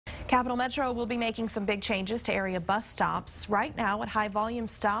CapMetro will be making some big changes to area bus stops. Right now, at high-volume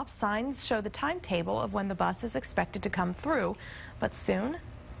stops, signs show the timetable of when the bus is expected to come through. But soon,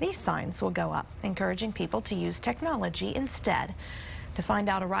 these signs will go up, encouraging people to use technology instead. To find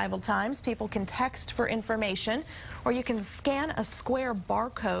out arrival times, people can text for information, or you can scan a square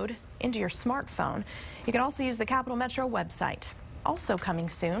barcode into your smartphone. You can also use the CapMetro website. Also coming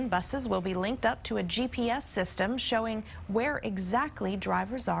soon, buses will be linked up to a GPS system showing where exactly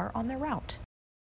drivers are on their route.